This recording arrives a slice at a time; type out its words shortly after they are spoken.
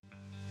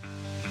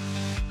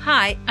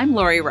Hi, I'm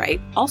Lori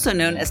Wright, also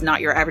known as Not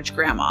Your Average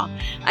Grandma.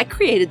 I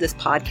created this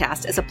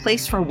podcast as a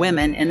place for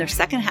women in their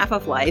second half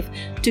of life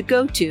to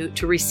go to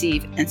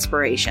receive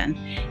inspiration.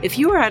 If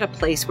you are at a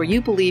place where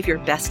you believe your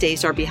best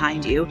days are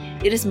behind you,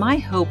 it is my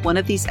hope one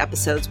of these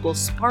episodes will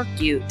spark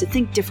you to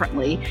think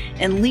differently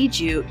and lead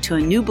you to a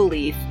new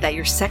belief that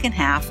your second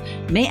half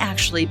may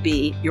actually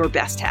be your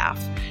best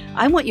half.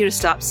 I want you to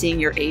stop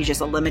seeing your age as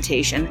a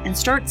limitation and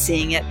start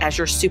seeing it as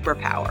your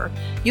superpower.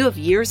 You have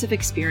years of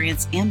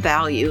experience and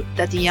value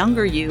that the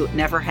younger you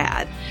never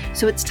had.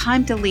 So it's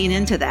time to lean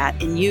into that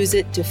and use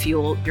it to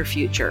fuel your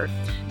future.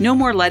 No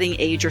more letting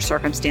age or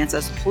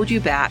circumstances hold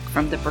you back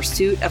from the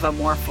pursuit of a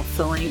more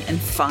fulfilling and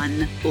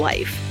fun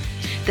life.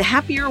 The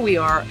happier we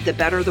are, the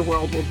better the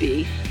world will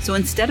be. So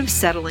instead of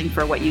settling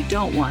for what you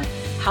don't want,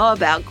 how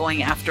about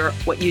going after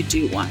what you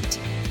do want?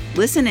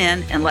 Listen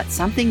in and let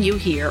something you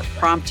hear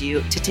prompt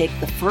you to take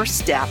the first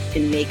step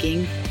in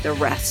making the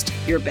rest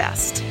your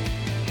best.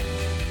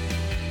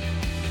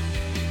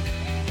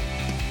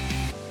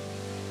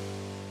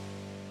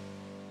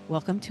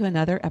 Welcome to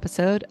another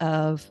episode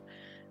of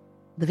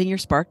Living Your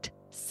Sparked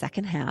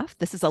second half.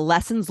 This is a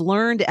lessons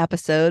learned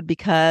episode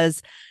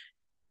because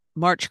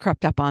March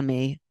crept up on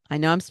me. I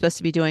know I'm supposed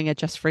to be doing a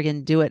Just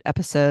Friggin' Do It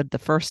episode the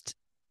first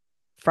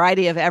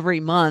Friday of every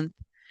month,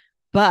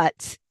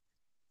 but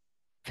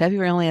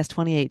February only has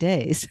 28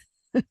 days.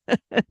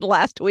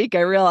 Last week, I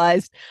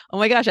realized, oh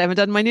my gosh, I haven't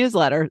done my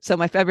newsletter. So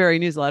my February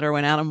newsletter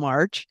went out in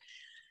March.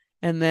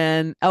 And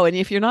then, and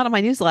if you're not on my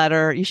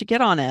newsletter, you should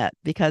get on it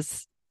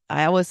because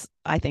I'll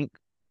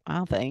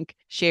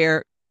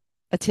share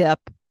a tip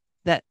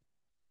that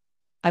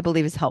I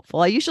believe is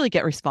helpful. I usually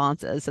get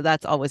responses, so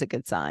that's always a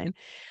good sign.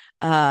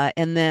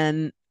 And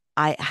then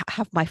I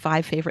have my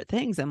 5 favorite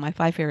things, and my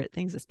 5 favorite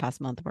things this past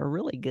month were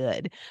really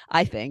good,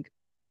 I think.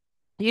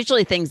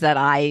 Usually things that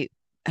I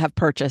have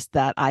purchased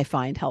that I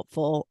find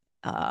helpful.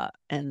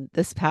 And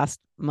this past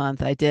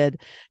month I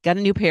got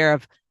a new pair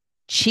of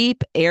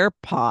cheap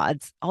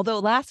AirPods. Although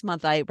last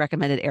month I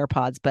recommended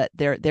AirPods, but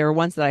there were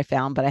ones that I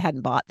found, but I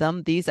hadn't bought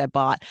them. These I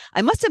bought.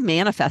 I must have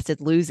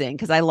manifested losing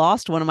because I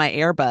lost one of my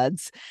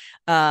earbuds.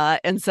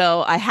 And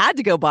so I had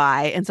to go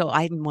buy. And so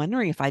I'm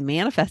wondering if I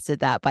manifested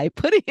that by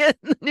putting it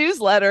in the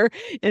newsletter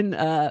in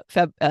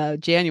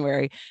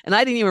January. And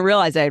I didn't even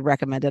realize I had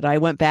recommended. I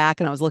went back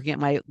and I was looking at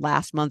my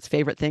last month's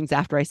favorite things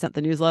after I sent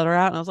the newsletter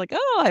out. And I was like,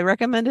 oh, I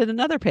recommended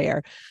another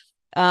pair.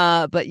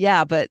 And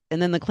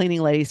then the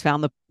cleaning ladies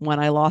found the one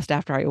I lost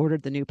after I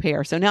ordered the new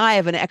pair. So now I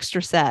have an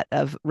extra set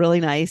of really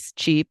nice,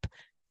 cheap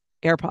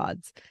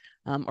AirPods,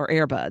 or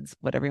earbuds,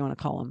 whatever you want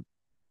to call them.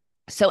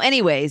 So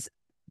anyways,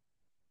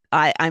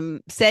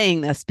 I'm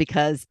saying this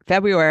because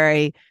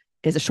February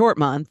is a short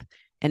month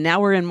and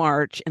now we're in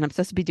March and I'm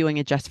supposed to be doing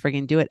a Just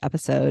Friggin' Do It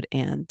episode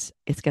and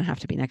it's going to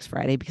have to be next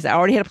Friday because I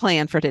already had a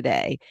plan for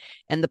today.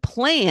 And the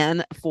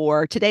plan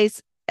for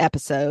today's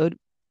episode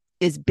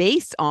is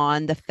based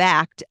on the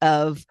fact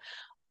of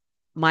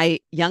my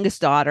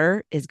youngest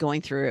daughter is going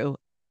through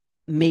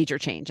major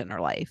change in her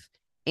life.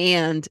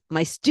 And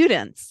my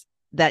students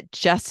that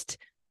just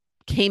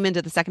came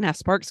into the second half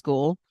Spark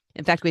School,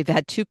 in fact, we've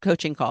had 2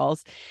 coaching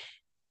calls,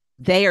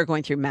 they are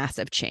going through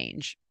massive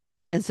change.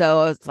 And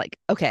so I was like,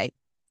 okay,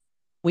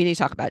 we need to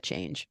talk about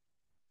change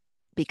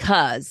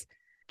because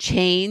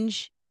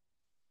change,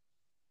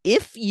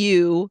 if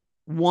you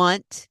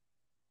want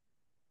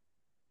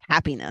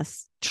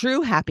happiness,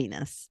 true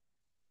happiness,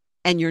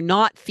 and you're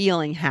not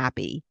feeling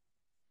happy,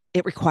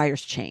 it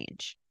requires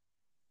change.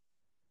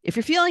 If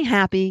you're feeling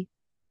happy,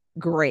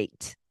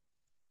 great.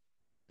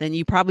 Then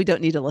you probably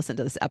don't need to listen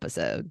to this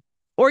episode,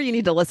 or you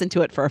need to listen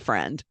to it for a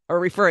friend or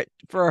refer it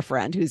for a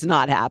friend who's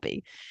not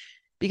happy.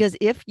 Because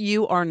if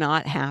you are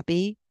not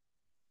happy,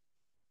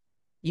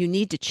 you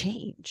need to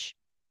change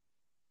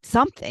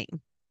something.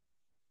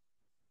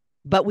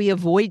 But we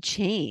avoid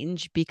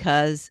change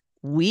because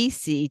we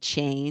see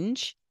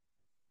change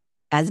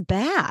as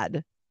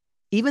bad,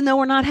 even though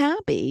we're not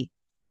happy.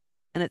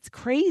 And it's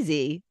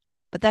crazy,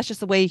 but that's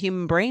just the way the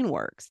human brain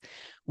works.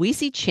 We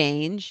see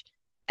change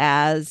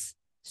as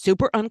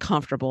super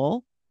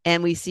uncomfortable,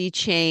 and we see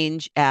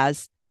change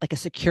as like a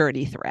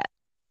security threat.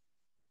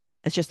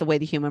 It's just the way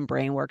the human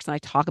brain works. And I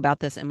talk about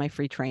this in my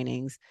free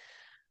trainings.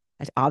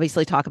 I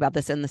obviously talk about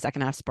this in the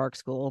second half Spark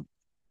School.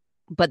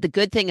 But the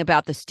good thing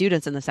about the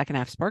students in the second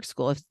half Spark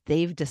School is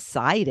they've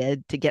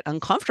decided to get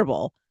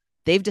uncomfortable.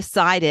 They've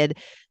decided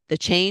the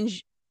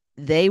change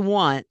they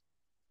want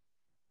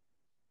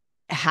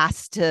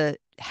has to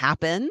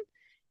happen,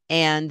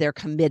 and they're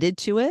committed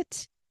to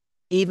it,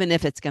 even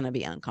if it's going to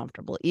be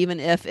uncomfortable, even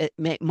if it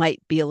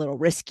might be a little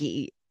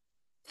risky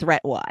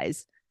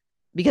threat-wise.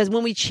 Because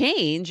when we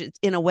change, it's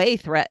in a way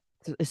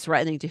is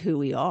threatening to who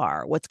we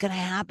are, what's going to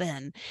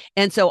happen.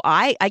 And so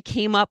I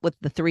came up with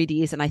the 3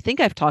 Ds, and I think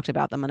I've talked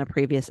about them in a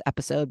previous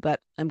episode, but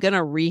I'm going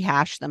to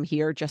rehash them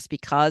here just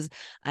because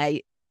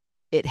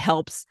it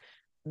helps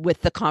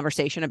with the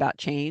conversation about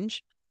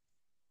change.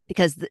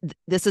 Because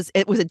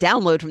it was a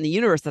download from the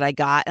universe that I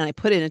got, and I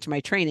put it into my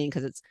training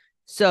because it's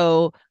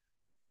so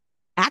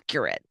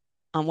accurate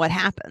on what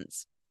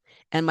happens.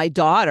 And my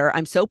daughter,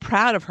 I'm so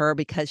proud of her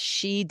because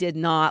she did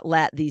not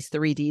let these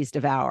 3Ds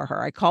devour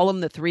her. I call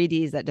them the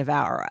 3Ds that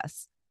devour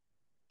us.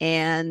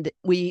 And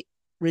we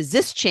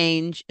resist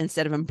change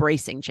instead of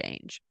embracing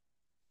change.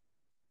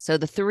 So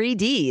the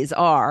 3Ds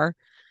are,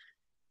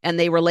 and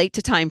they relate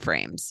to time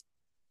frames.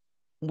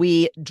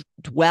 We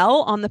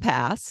dwell on the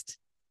past,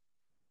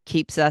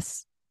 keeps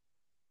us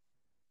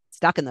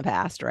stuck in the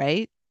past,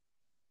 right?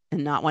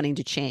 And not wanting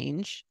to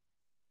change.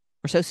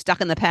 We're so stuck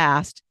in the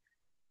past,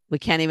 we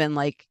can't even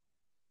like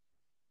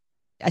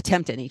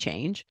attempt any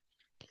change.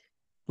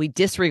 We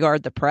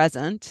disregard the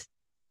present.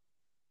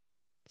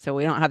 So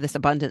we don't have this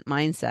abundant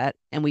mindset,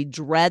 and we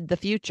dread the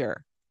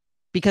future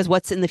because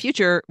what's in the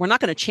future, we're not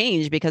going to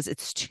change because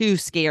it's too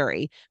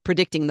scary,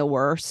 predicting the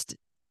worst.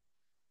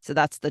 So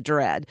that's the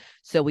dread.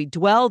 So we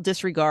dwell,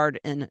 disregard,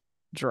 and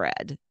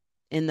dread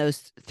in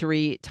those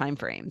 3 time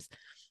frames.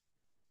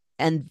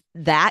 And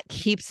that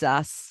keeps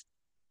us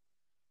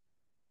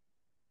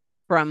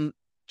from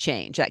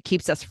change. That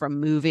keeps us from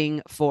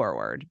moving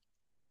forward.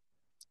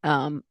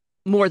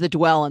 More the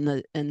dwell and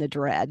the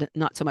dread,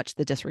 not so much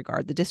the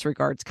disregard. The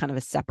disregard's kind of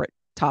a separate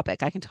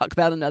topic I can talk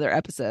about another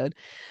episode.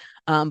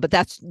 But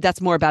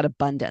that's more about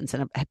abundance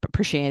and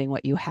appreciating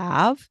what you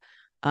have.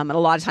 And a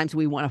lot of times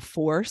we want to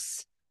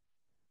force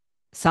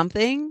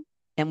something,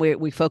 and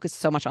we focus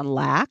so much on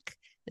lack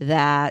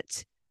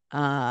that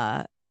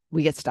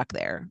we get stuck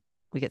there.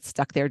 We get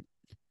stuck there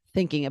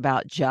thinking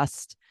about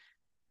just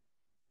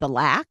the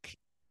lack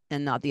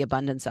and not the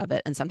abundance of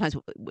it. And sometimes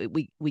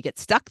we get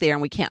stuck there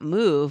and we can't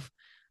move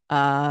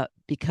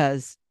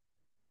because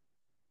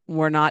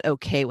we're not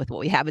okay with what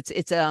we have. It's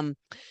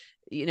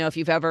if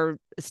you've ever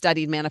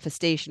studied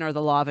manifestation or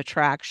the law of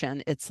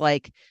attraction, it's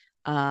like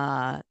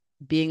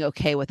being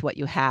okay with what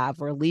you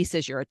have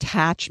releases your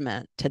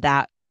attachment to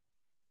that,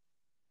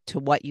 to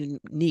what you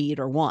need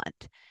or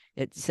want.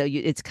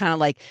 It's kind of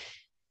like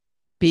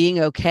being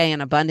okay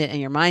and abundant in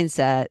your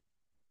mindset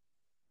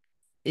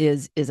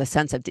is a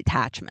sense of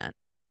detachment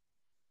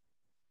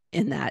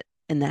in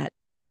that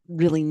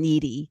really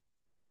needy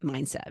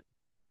mindset.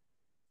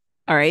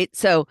 All right.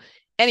 So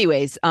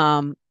anyways,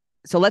 so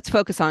let's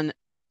focus on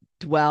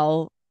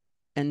dwell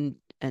and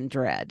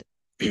dread.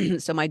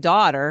 So my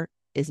daughter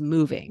is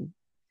moving,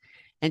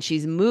 and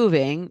she's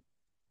moving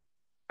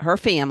her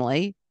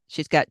family.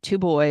 She's got 2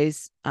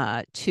 boys,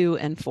 2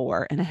 and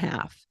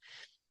 4.5.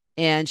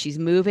 And she's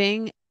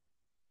moving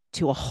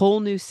to a whole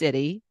new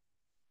city,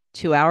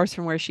 2 hours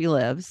from where she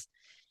lives.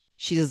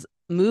 She's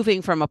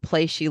moving from a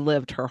place she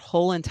lived her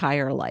whole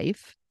entire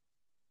life.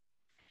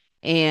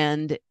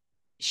 And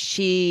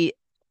she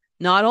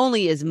not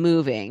only is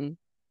moving,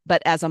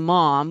 but as a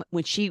mom,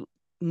 when she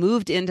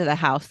moved into the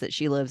house that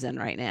she lives in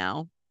right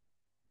now,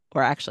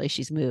 or actually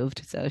she's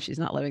moved, so she's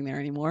not living there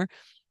anymore.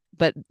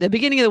 But the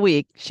beginning of the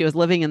week, she was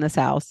living in this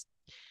house.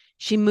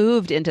 She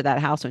moved into that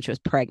house when she was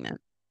pregnant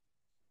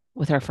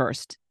with her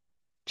first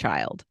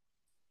child.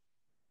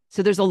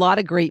 So there's a lot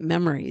of great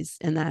memories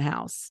in that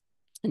house.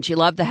 And she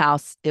loved the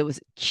house. It was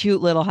a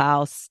cute little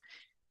house,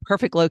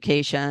 perfect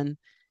location.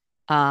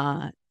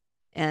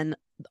 And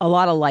a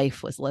lot of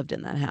life was lived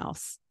in that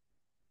house.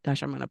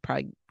 Gosh, I'm going to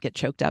probably get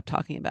choked up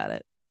talking about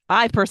it.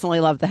 I personally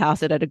loved the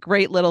house. It had a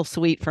great little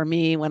suite for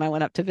me when I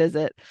went up to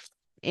visit.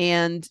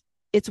 And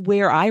it's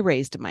where I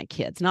raised my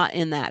kids, not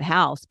in that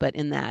house, but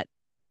in that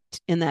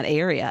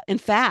area. In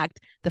fact,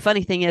 the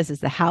funny thing is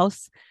the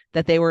house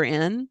that they were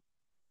in,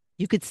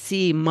 you could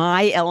see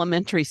my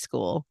elementary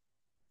school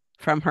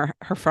from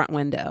her front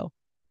window.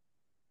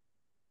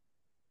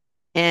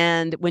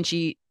 And when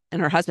she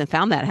and her husband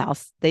found that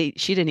house,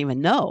 she didn't even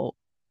know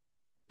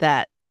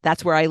that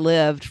that's where I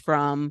lived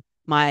from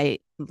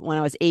when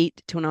I was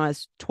 8 to when I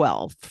was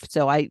 12.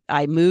 So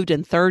I moved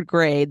in 3rd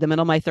grade, the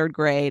middle of my 3rd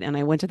grade, and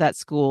I went to that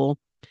school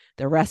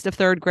the rest of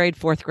 3rd grade,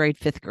 4th grade,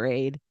 5th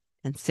grade,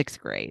 and 6th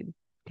grade,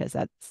 because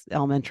that's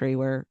elementary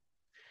where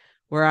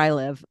I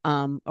live,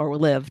 or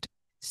lived.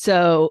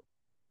 So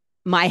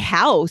my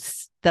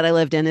house that I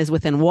lived in is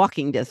within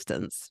walking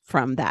distance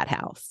from that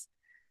house.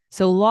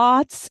 So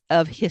lots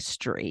of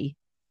history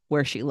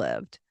where she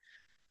lived,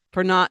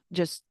 for not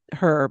just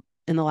her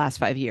in the last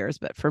 5 years,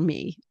 but for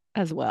me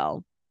as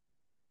well.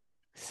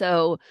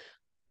 So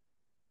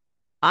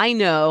I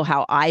know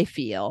how I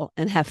feel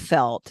and have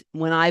felt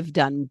when I've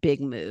done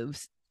big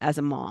moves as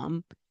a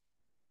mom.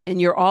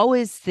 And you're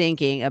always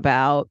thinking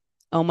about,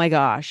 oh my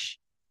gosh,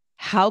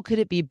 how could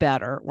it be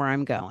better where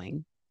I'm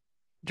going?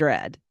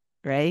 Dread,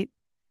 right?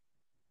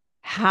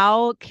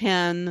 How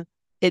can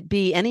it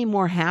be any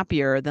more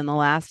happier than the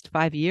last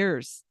 5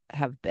 years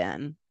have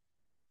been?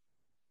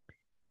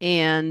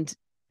 And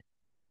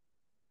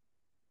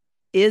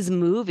is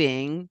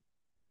moving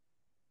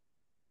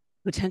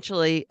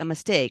potentially a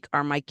mistake?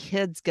 Are my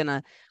kids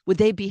would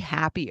they be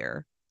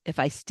happier if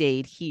I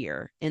stayed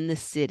here in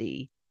this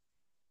city,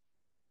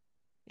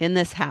 in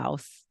this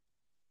house,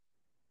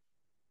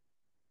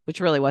 which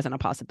really wasn't a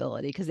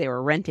possibility because they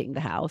were renting the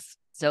house.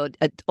 So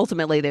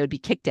ultimately they would be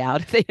kicked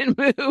out if they didn't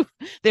move.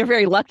 They're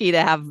very lucky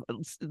to have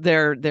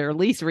their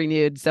lease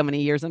renewed so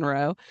many years in a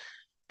row,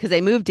 because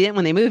they moved in.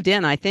 When they moved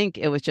in, I think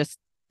it was just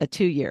a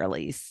 2-year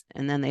lease,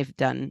 and then they've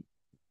done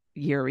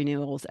year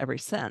renewals ever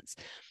since.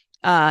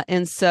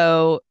 And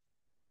so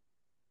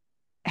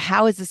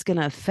how is this going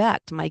to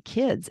affect my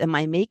kids? Am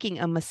I making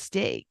a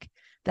mistake?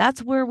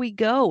 That's where we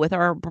go with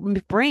our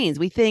brains.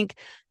 We think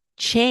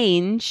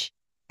change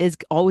is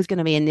always going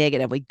to be a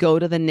negative. We go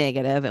to the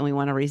negative and we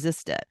want to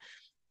resist it.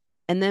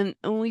 And then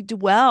we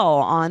dwell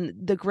on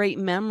the great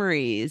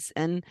memories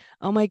and,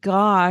 oh my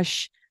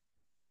gosh,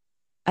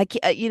 I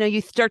can't,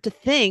 you start to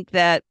think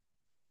that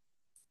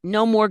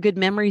no more good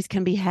memories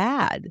can be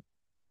had.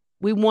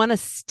 We want to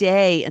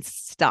stay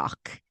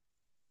stuck,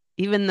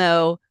 even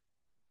though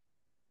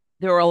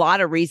there were a lot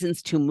of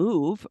reasons to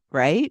move,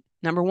 right?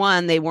 Number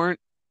one, they weren't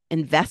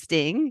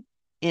investing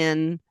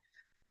in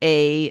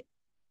a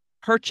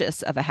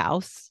purchase of a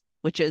house,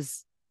 which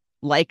is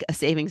like a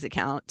savings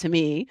account to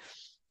me.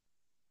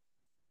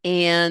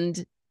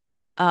 And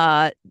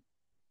there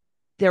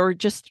were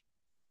just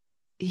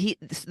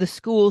the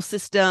school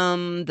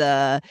system,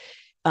 the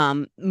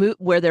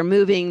where they're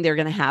moving, they're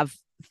going to have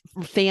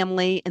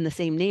family in the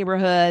same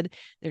neighborhood,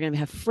 they're going to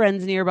have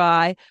friends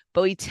nearby.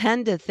 But we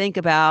tend to think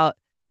about,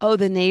 oh,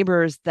 the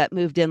neighbors that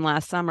moved in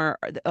last summer,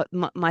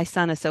 my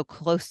son is so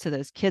close to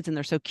those kids and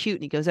they're so cute,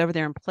 and he goes over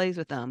there and plays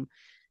with them.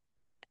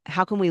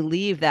 How can we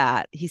leave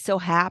that? He's so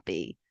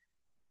happy.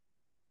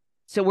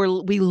 So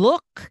we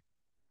look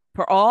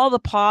for all the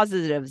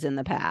positives in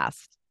the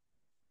past.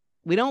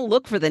 We don't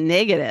look for the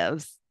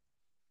negatives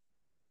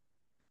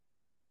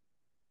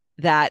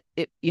that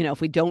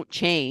if we don't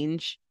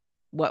change,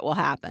 what will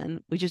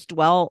happen? We just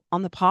dwell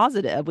on the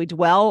positive. We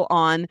dwell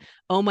on,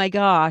 oh my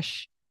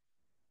gosh,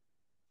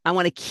 I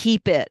want to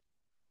keep it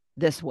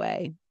this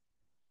way.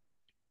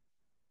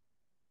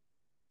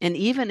 And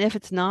even if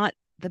it's not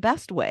the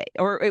best way,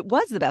 or it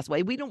was the best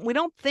way, we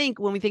don't think,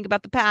 when we think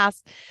about the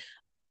past,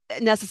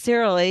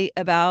 necessarily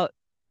about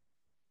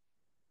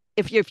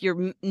if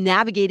you're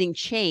navigating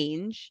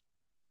change,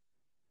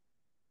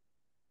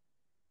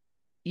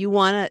 you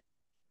want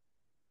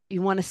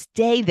to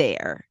stay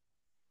there,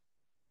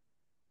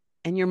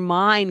 and your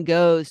mind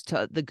goes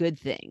to the good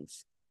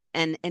things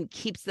and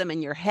keeps them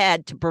in your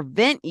head to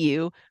prevent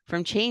you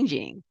from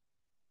changing.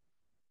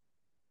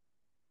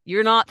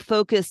 You're not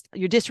focused.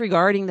 You're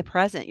disregarding the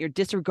present. You're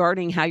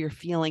disregarding how you're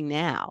feeling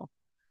now,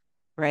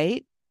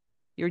 right?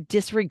 You're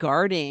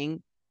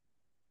disregarding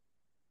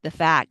the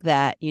fact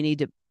that you need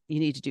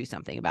to do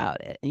something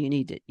about it, and you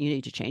need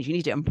to change. You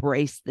need to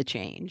embrace the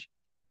change.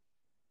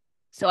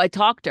 So I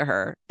talked to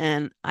her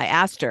and I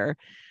asked her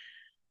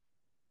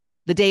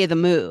the day of the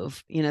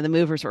move, the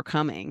movers were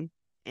coming,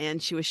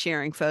 and she was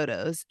sharing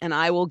photos, and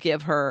I will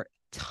give her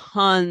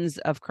tons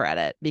of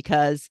credit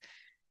because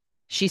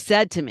she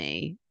said to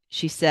me,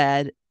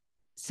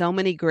 so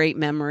many great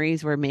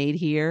memories were made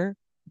here,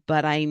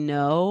 but I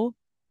know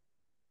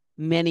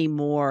many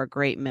more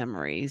great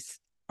memories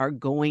are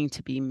going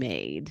to be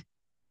made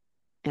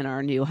in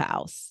our new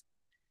house.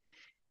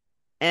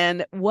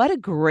 And what a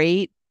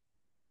great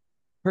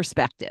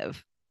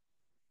perspective.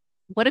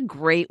 What a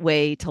great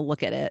way to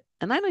look at it.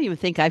 And I don't even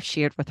think I've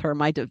shared with her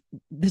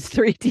the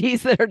 3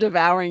 Ds that are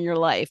devouring your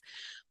life,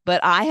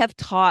 but I have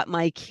taught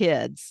my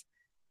kids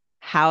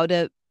how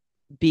to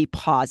be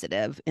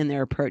positive in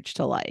their approach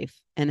to life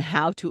and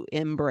how to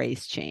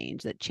embrace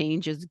change, that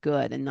change is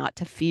good and not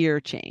to fear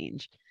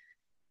change.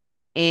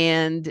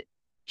 And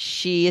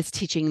she is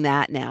teaching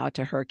that now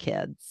to her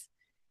kids.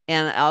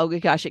 And oh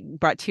gosh, it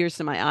brought tears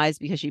to my eyes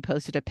because she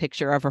posted a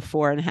picture of her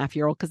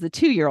 4.5-year-old, because the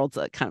 2-year-old's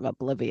kind of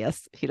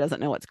oblivious. He doesn't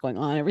know what's going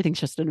on. Everything's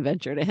just an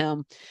adventure to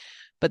him.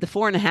 But the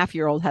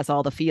 4.5-year-old has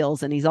all the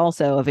feels, and he's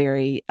also a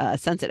very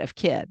sensitive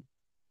kid.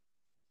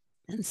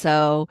 And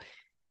so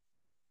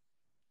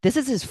this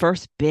is his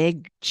first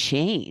big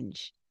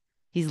change.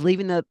 He's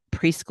leaving the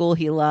preschool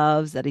he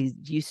loves, that he's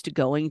used to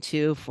going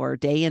to for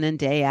day in and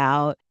day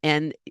out.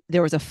 And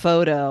there was a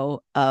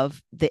photo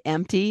of the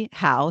empty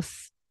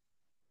house,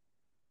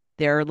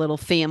 their little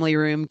family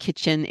room,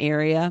 kitchen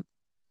area,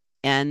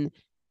 and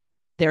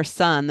their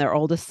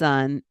oldest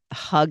son,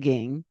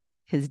 hugging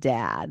his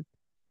dad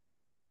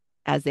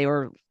as they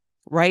were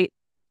right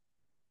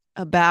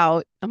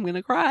about, I'm going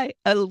to cry,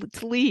 to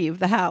leave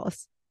the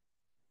house.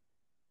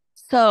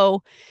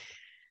 So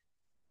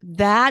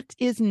that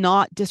is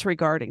not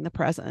disregarding the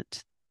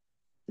present.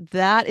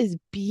 That is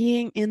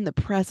being in the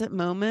present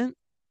moment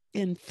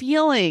and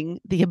feeling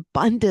the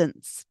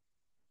abundance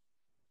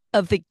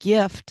of the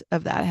gift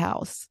of that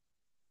house,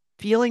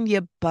 feeling the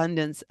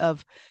abundance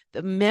of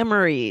the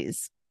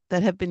memories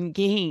that have been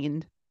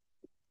gained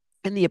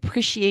and the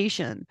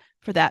appreciation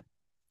for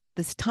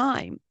this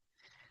time.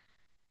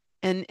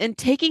 And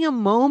taking a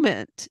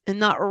moment and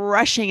not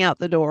rushing out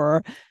the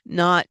door,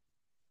 not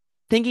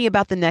thinking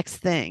about the next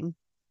thing,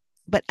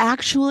 but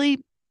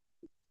actually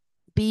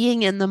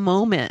being in the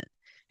moment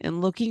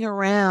and looking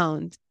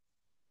around.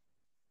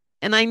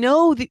 And I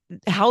know the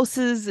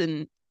houses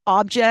and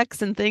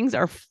objects and things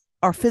are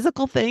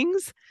physical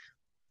things,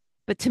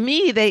 but to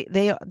me,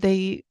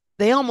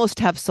 they almost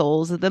have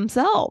souls of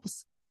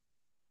themselves.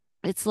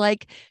 It's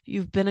like,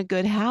 you've been a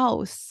good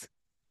house.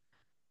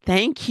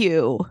 Thank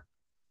you.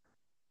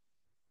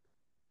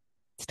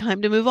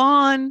 time to move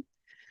on.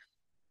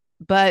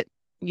 But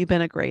you've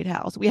been a great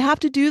house. We have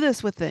to do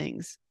this with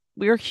things.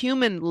 We are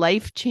human.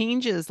 Life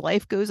changes.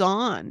 Life goes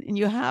on. And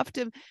you have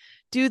to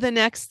do the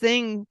next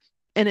thing.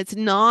 And it's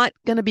not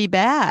going to be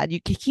bad.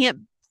 You can't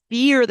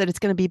fear that it's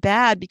going to be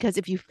bad, because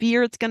if you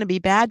fear it's going to be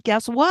bad,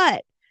 guess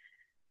what?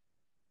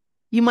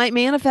 You might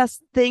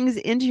manifest things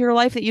into your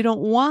life that you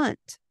don't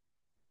want.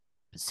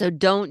 So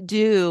don't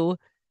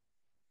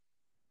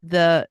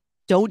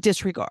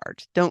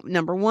disregard.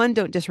 Number one,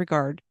 don't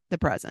disregard the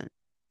present,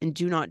 and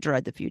do not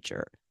dread the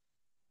future.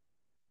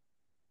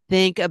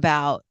 Think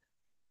about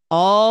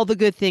all the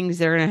good things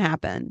that are going to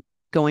happen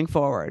going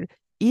forward,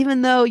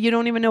 even though you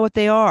don't even know what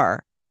they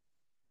are.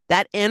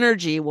 That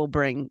energy will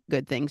bring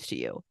good things to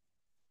you.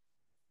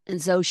 And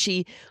so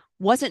she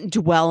wasn't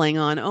dwelling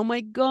on, oh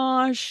my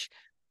gosh,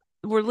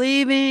 we're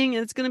leaving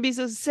and it's going to be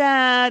so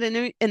sad.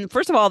 And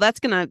first of all, that's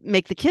going to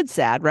make the kids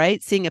sad,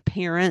 right? Seeing a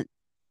parent,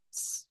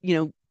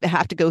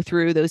 have to go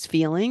through those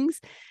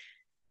feelings.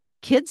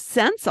 Kids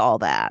sense all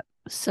that.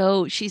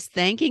 So she's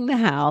thanking the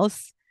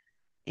house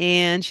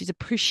and she's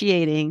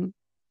appreciating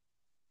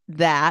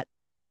that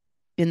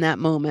in that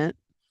moment.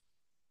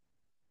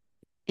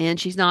 And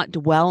she's not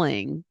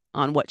dwelling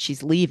on what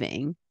she's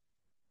leaving.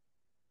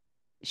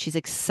 She's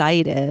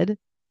excited,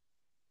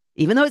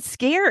 even though it's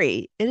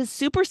scary. It is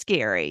super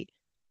scary.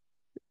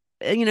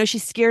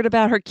 She's scared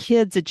about her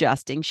kids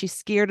adjusting. She's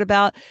scared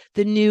about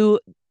the new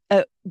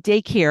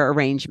daycare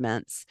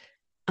arrangements.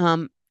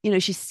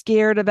 She's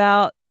scared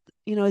about,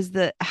 is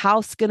the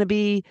house going to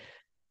be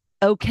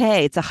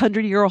okay? It's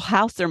 100-year-old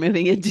house they're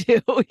moving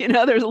into.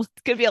 There's going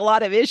to be a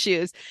lot of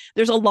issues.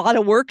 There's a lot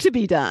of work to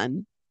be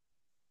done.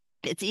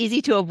 It's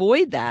easy to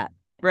avoid that,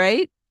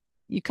 right?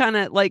 You kind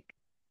of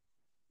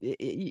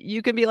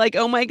you can be like,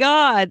 oh my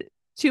God,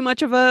 too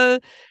much of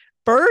a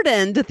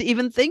burden to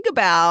even think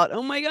about.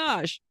 Oh my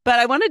gosh. But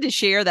I wanted to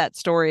share that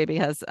story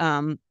because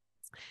I'm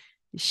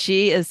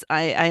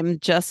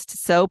just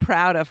so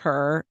proud of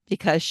her,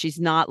 because she's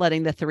not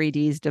letting the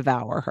 3Ds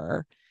devour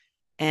her.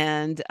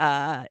 And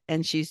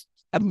she's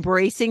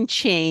embracing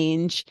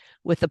change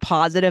with a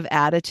positive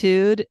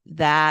attitude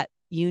that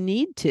you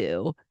need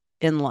to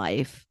in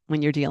life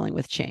when you're dealing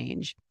with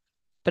change.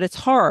 But it's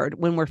hard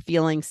when we're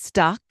feeling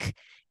stuck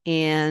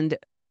and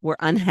we're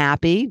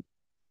unhappy.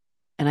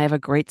 And I have a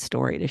great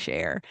story to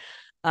share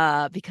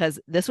because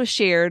this was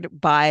shared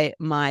by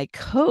my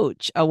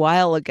coach a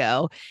while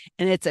ago.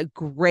 And it's a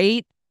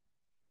great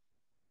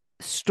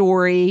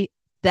story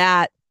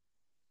that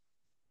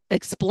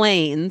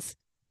explains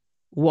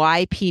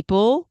why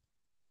people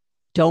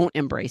don't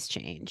embrace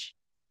change,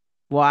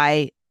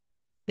 why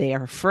they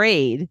are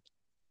afraid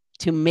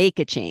to make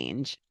a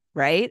change,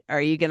 right?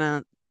 Are you going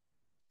to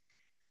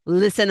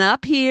listen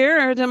up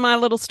here to my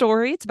little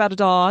story? It's about a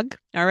dog.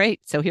 All right,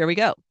 so here we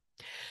go.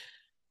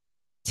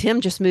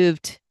 Tim just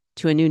moved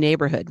to a new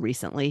neighborhood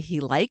recently. He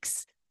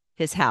likes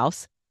his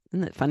house.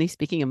 Isn't that funny?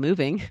 Speaking of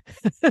moving,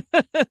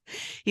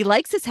 he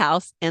likes his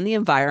house and the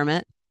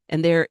environment.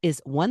 And there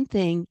is one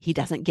thing he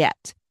doesn't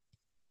get.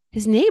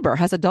 His neighbor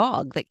has a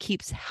dog that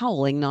keeps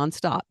howling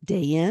nonstop,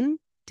 day in,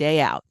 day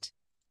out.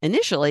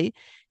 Initially,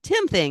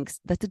 Tim thinks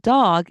that the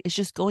dog is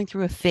just going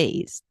through a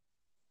phase.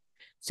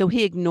 So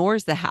he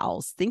ignores the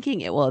howls,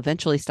 thinking it will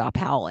eventually stop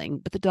howling,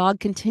 but the dog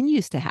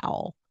continues to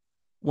howl.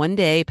 One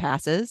day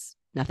passes,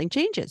 nothing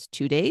changes.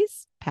 2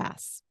 days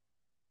pass.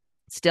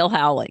 Still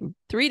howling.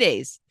 3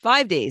 days,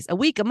 5 days, a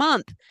week, a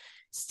month.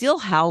 Still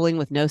howling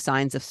with no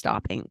signs of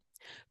stopping.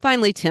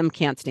 Finally, Tim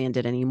can't stand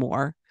it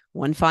anymore.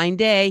 One fine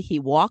day, he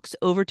walks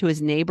over to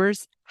his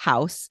neighbor's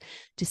house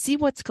to see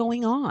what's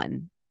going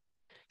on.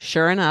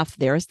 Sure enough,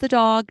 there's the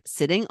dog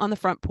sitting on the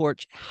front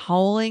porch,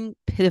 howling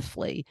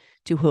pitifully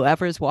to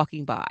whoever is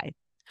walking by.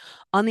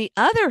 On the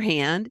other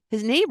hand,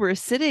 his neighbor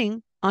is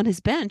sitting on his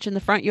bench in the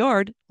front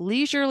yard,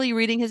 leisurely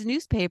reading his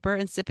newspaper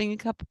and sipping a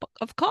cup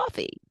of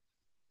coffee.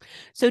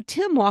 So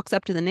Tim walks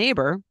up to the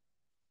neighbor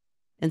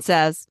and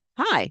says,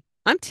 "Hi,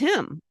 I'm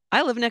Tim.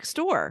 I live next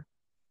door."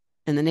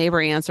 And the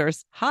neighbor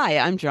answers, "Hi,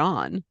 I'm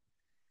John."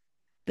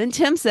 Then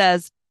Tim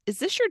says, "Is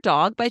this your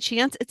dog by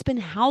chance? It's been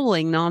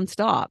howling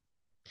nonstop."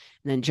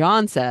 And then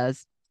John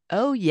says,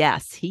 "Oh,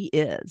 yes, he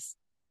is.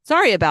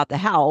 Sorry about the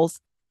howls.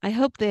 I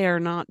hope they are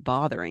not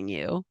bothering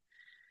you."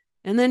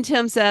 And then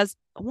Tim says,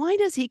 "Why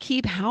does he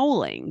keep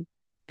howling?"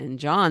 And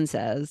John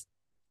says,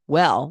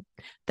 "Well,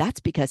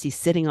 that's because he's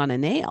sitting on a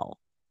nail."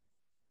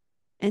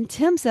 And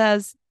Tim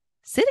says,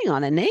 "Sitting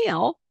on a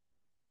nail?"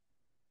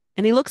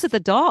 And he looks at the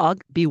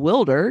dog,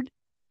 bewildered,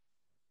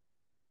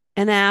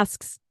 and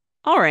asks,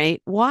 "All right,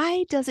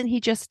 why doesn't he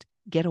just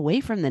get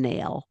away from the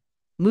nail,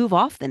 move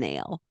off the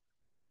nail?"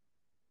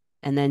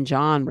 And then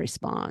John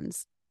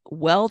responds,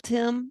 "Well,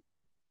 Tim,"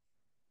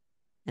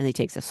 and he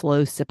takes a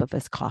slow sip of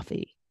his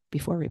coffee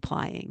before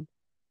replying,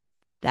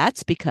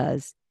 "That's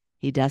because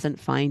he doesn't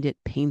find it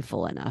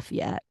painful enough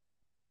yet."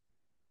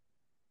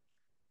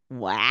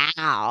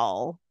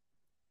 Wow.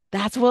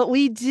 That's what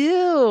we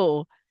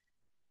do.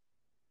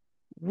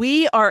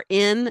 We are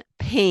in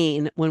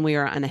pain when we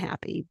are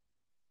unhappy.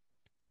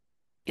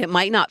 It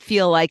might not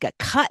feel like a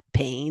cut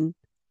pain,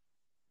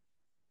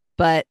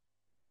 But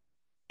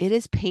it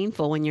is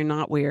painful when you're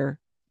not where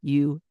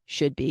you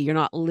should be. You're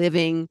not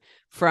living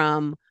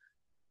from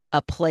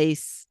a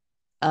place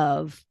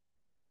of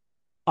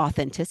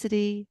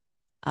authenticity.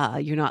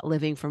 You're not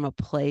living from a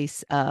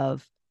place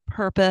of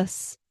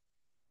purpose,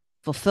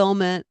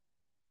 fulfillment.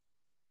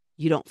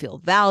 You don't feel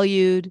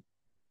valued.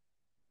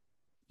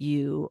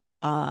 You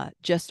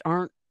just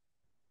aren't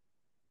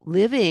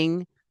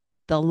living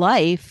the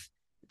life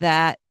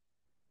that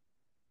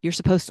you're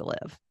supposed to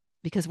live,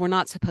 because we're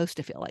not supposed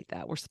to feel like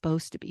that. We're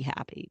supposed to be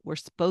happy. We're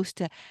supposed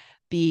to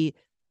be,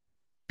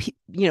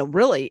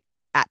 really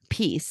at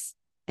peace.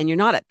 And you're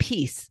not at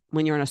peace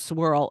when you're in a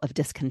swirl of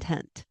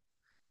discontent.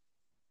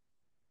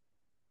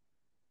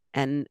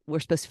 And we're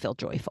supposed to feel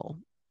joyful.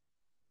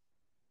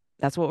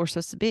 That's what we're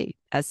supposed to be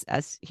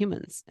as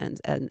humans and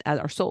as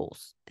our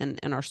souls. And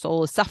our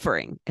soul is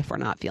suffering if we're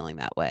not feeling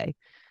that way.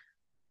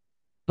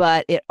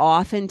 But it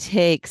often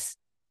takes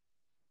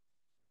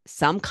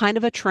some kind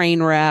of a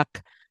train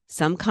wreck,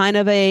 some kind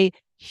of a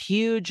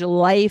huge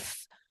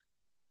life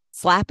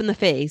slap in the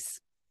face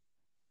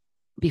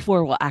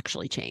before we'll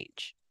actually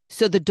change.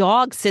 So the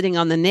dog sitting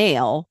on the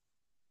nail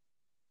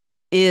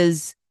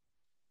is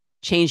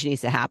change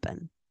needs to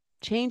happen.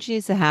 Change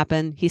needs to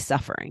happen. He's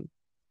suffering.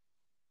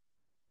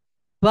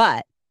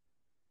 But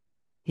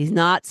he's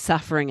not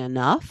suffering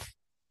enough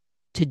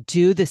to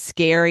do the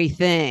scary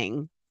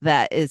thing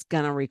that is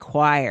going to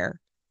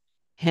require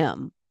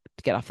him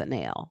to get off the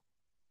nail.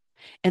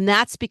 And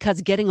that's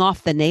because getting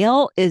off the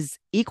nail is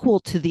equal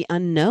to the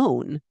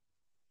unknown.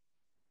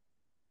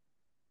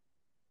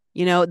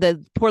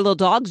 The poor little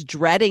dog's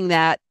dreading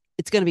that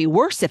it's going to be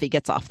worse if he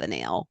gets off the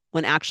nail,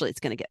 when actually it's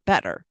going to get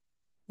better.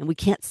 And we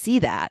can't see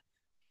that.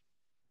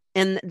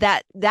 And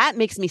that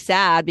makes me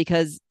sad,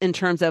 because in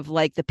terms of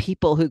like the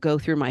people who go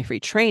through my free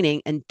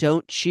training and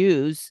don't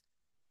choose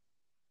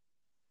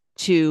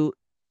to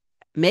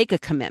make a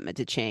commitment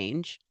to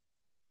change.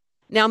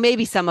 Now,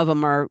 maybe some of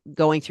them are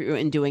going through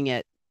and doing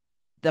it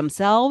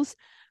themselves,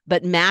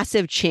 but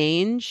massive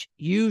change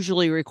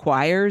usually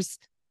requires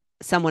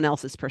someone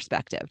else's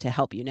perspective to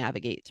help you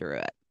navigate through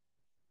it.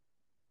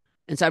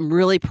 And so I'm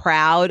really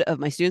proud of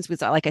my students,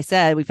 because like I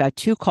said, we've had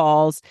 2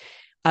 calls.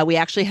 We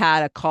actually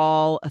had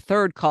a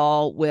third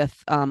call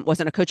with,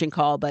 wasn't a coaching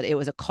call, but it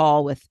was a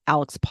call with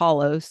Alex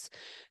Paulos,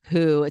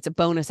 who, it's a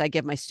bonus I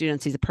give my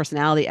students. He's a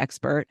personality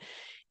expert.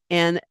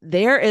 And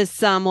there is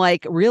some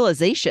like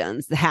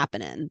realizations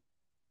happening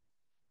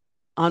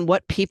on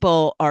what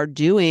people are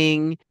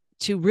doing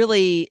to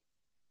really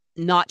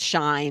not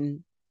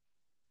shine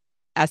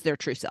as their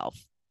true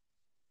self.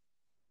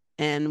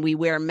 And we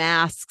wear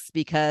masks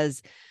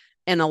because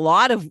in a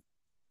lot of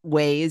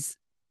ways,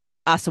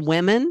 us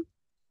women,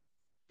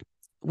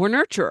 we're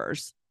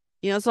nurturers.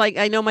 It's like,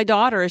 I know my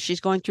daughter, as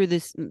she's going through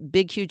this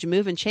big, huge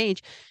move and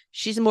change,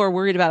 she's more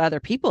worried about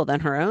other people than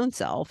her own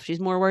self. She's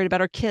more worried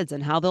about her kids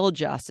and how they'll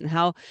adjust and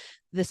how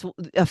this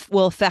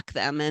will affect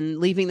them, and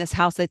leaving this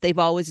house that they've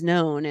always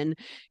known and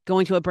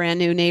going to a brand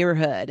new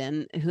neighborhood,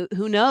 and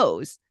who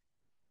knows?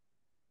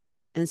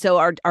 And so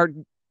our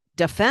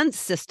defense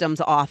systems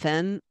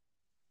often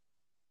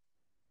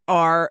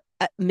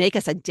make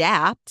us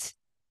adapt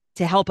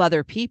to help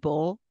other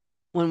people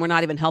when we're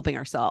not even helping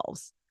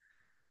ourselves.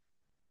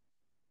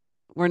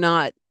 We're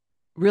not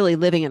really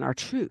living in our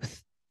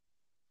truth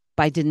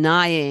by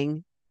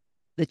denying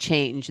the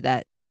change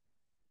that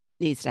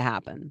needs to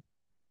happen.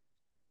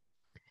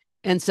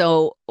 And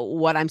so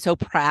what I'm so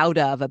proud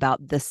of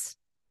about this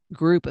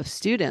group of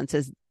students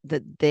is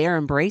that they're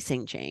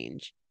embracing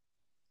change.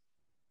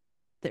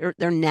 They're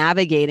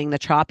navigating the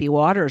choppy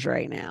waters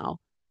right now.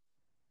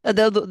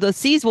 The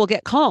seas will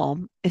get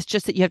calm. It's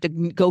just that you have to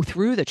go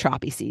through the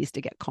choppy seas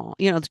to get calm.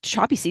 The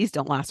choppy seas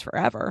don't last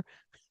forever.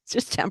 It's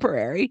just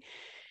temporary.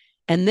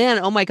 And then,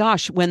 oh my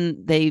gosh,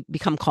 when they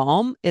become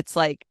calm, it's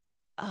like,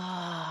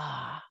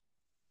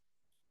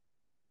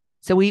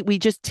 So we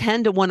just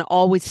tend to want to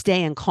always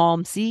stay in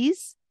calm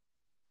seas.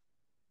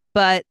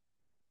 But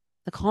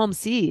the calm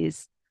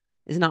seas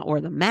is not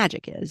where the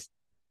magic is.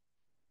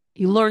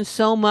 You learn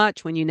so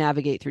much when you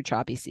navigate through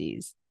choppy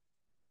seas,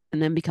 and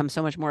then become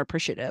so much more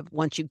appreciative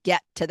once you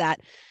get to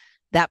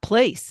that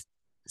place.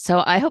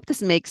 So I hope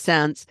this makes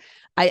sense.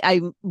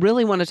 I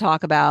really want to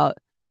talk about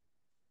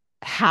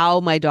how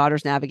my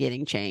daughter's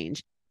navigating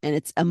change. And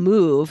it's a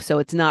move. So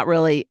it's not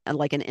really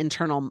like an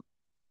internal,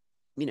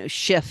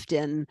 shift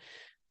in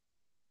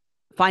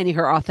finding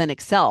her authentic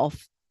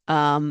self.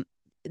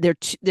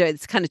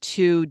 It's kind of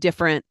 2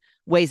 different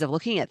ways of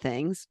looking at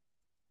things,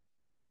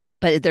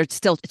 but it's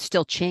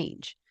still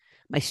change.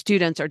 My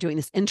students are doing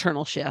this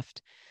internal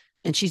shift,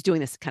 and she's doing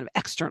this kind of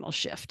external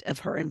shift of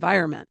her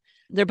environment.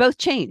 They're both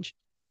change,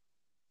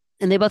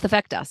 and they both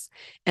affect us.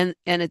 And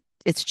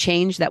it's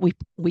change that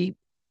we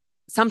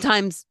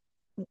sometimes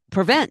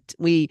prevent.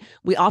 We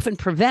often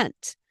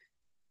prevent,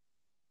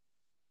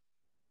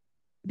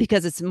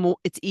 because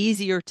it's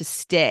easier to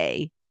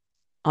stay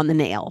on the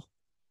nail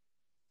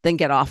than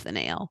get off the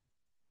nail.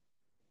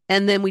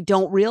 And then we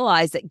don't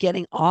realize that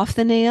getting off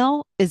the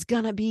nail is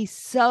going to be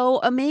so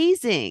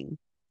amazing.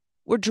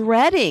 We're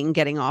dreading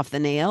getting off the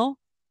nail,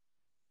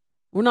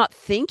 We're not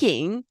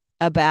thinking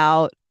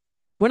about,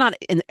 we're not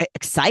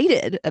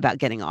excited about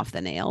getting off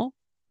the nail.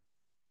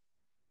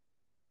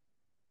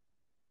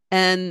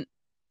 And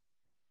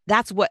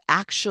that's what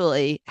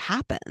actually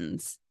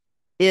happens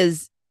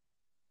is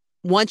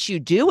once you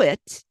do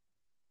it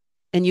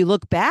and you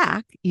look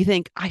back, you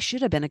think, I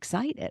should have been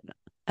excited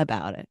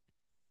about it.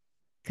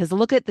 Because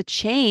look at the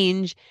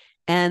change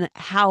and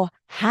how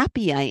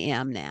happy I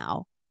am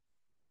now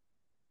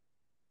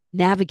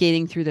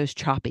navigating through those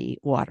choppy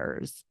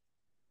waters.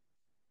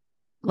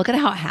 Look at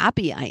how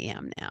happy I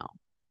am now.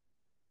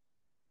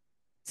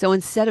 So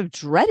instead of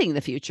dreading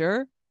the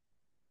future,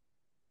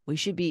 we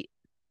should be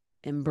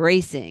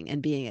embracing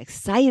and being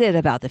excited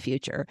about the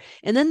future.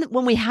 And then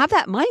when we have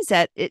that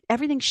mindset,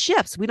 everything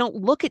shifts. We don't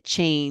look at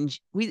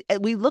change. We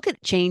look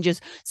at change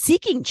as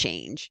seeking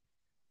change.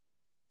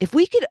 If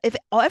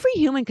every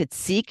human could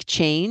seek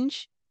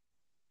change,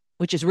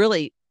 which is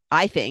really,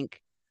 I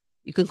think,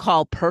 you can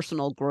call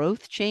personal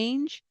growth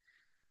change,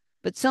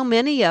 but so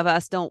many of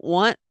us don't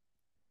want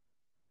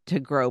to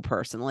grow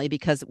personally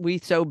because we're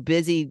so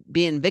busy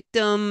being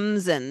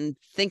victims and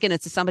thinking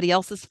it's somebody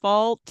else's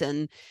fault.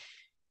 And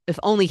if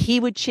only he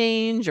would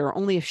change or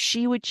only if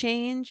she would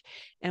change.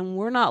 And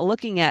we're not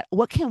looking at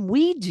what can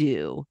we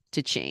do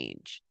to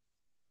change,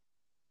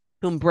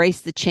 to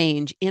embrace the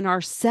change in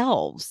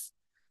ourselves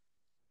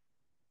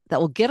that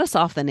will get us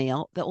off the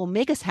nail, that will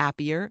make us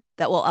happier,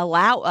 that will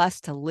allow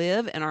us to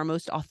live in our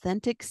most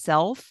authentic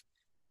self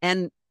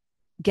and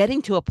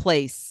getting to a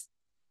place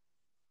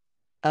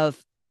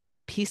of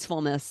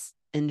peacefulness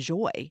and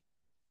joy.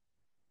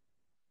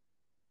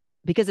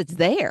 Because it's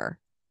there.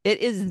 It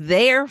is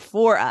there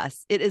for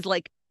us. It is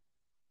like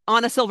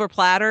on a silver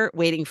platter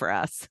waiting for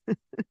us.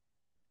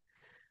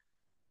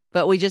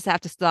 But we just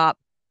have to stop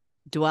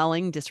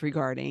dwelling,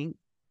 disregarding,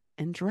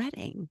 and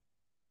dreading.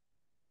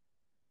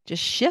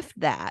 Just shift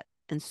that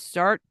and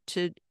start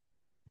to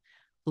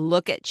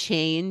look at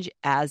change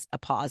as a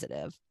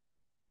positive.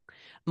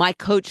 My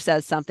coach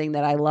says something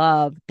that I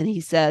love, and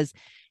he says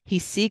he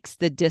seeks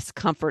the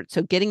discomfort.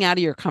 So getting out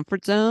of your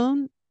comfort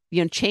zone,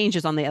 change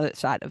is on the other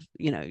side of,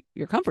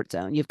 your comfort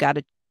zone. You've got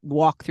to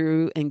walk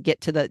through and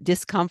get to the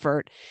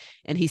discomfort.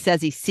 And he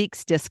says he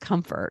seeks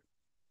discomfort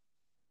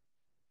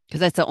because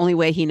that's the only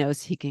way he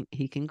knows he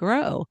can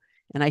grow.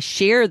 And I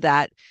share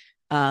that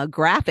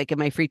graphic in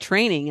my free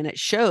training, and it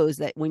shows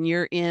that when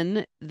you're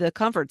in the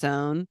comfort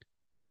zone,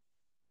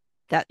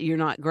 that you're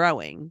not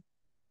growing.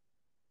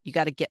 You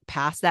got to get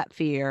past that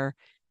fear,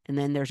 and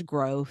then there's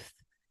growth,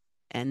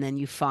 and then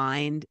you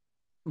find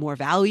more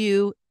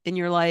value in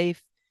your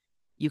life.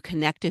 You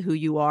connect to who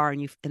you are,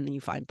 and then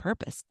you find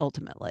purpose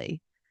ultimately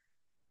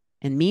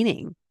and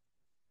meaning.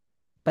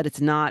 But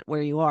it's not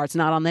where you are. It's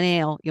not on the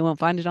nail. You won't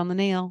find it on the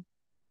nail.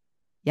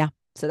 Yeah.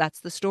 So that's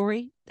the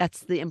story.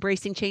 That's the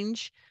embracing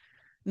change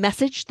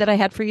message that I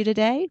had for you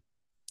today.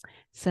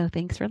 So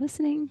thanks for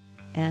listening,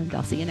 and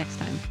I'll see you next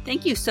time.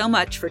 Thank you so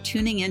much for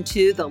tuning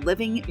into the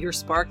Living Your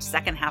Spark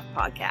Second Half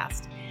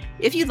podcast.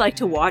 If you'd like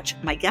to watch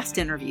my guest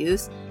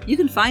interviews, you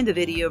can find the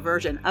video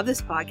version of this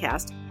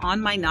podcast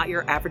on my Not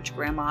Your Average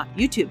Grandma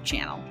YouTube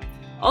channel.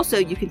 Also,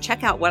 you can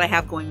check out what I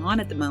have going on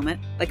at the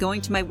moment by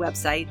going to my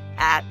website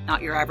at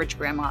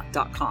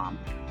notyouraverage.grandma.com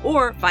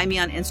or find me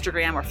on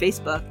Instagram or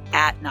Facebook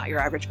at Not Your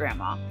Average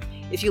Grandma.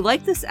 If you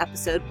like this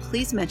episode,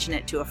 please mention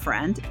it to a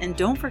friend, and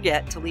don't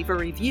forget to leave a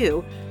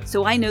review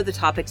so I know the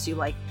topics you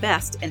like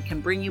best and can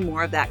bring you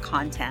more of that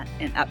content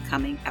in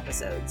upcoming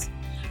episodes.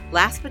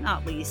 Last but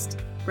not least,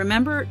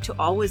 remember to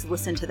always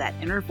listen to that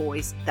inner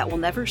voice that will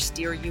never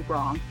steer you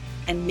wrong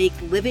and make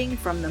living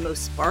from the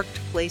most sparked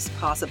place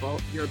possible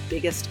your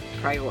biggest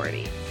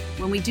priority.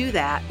 When we do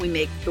that, we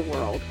make the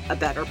world a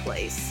better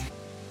place.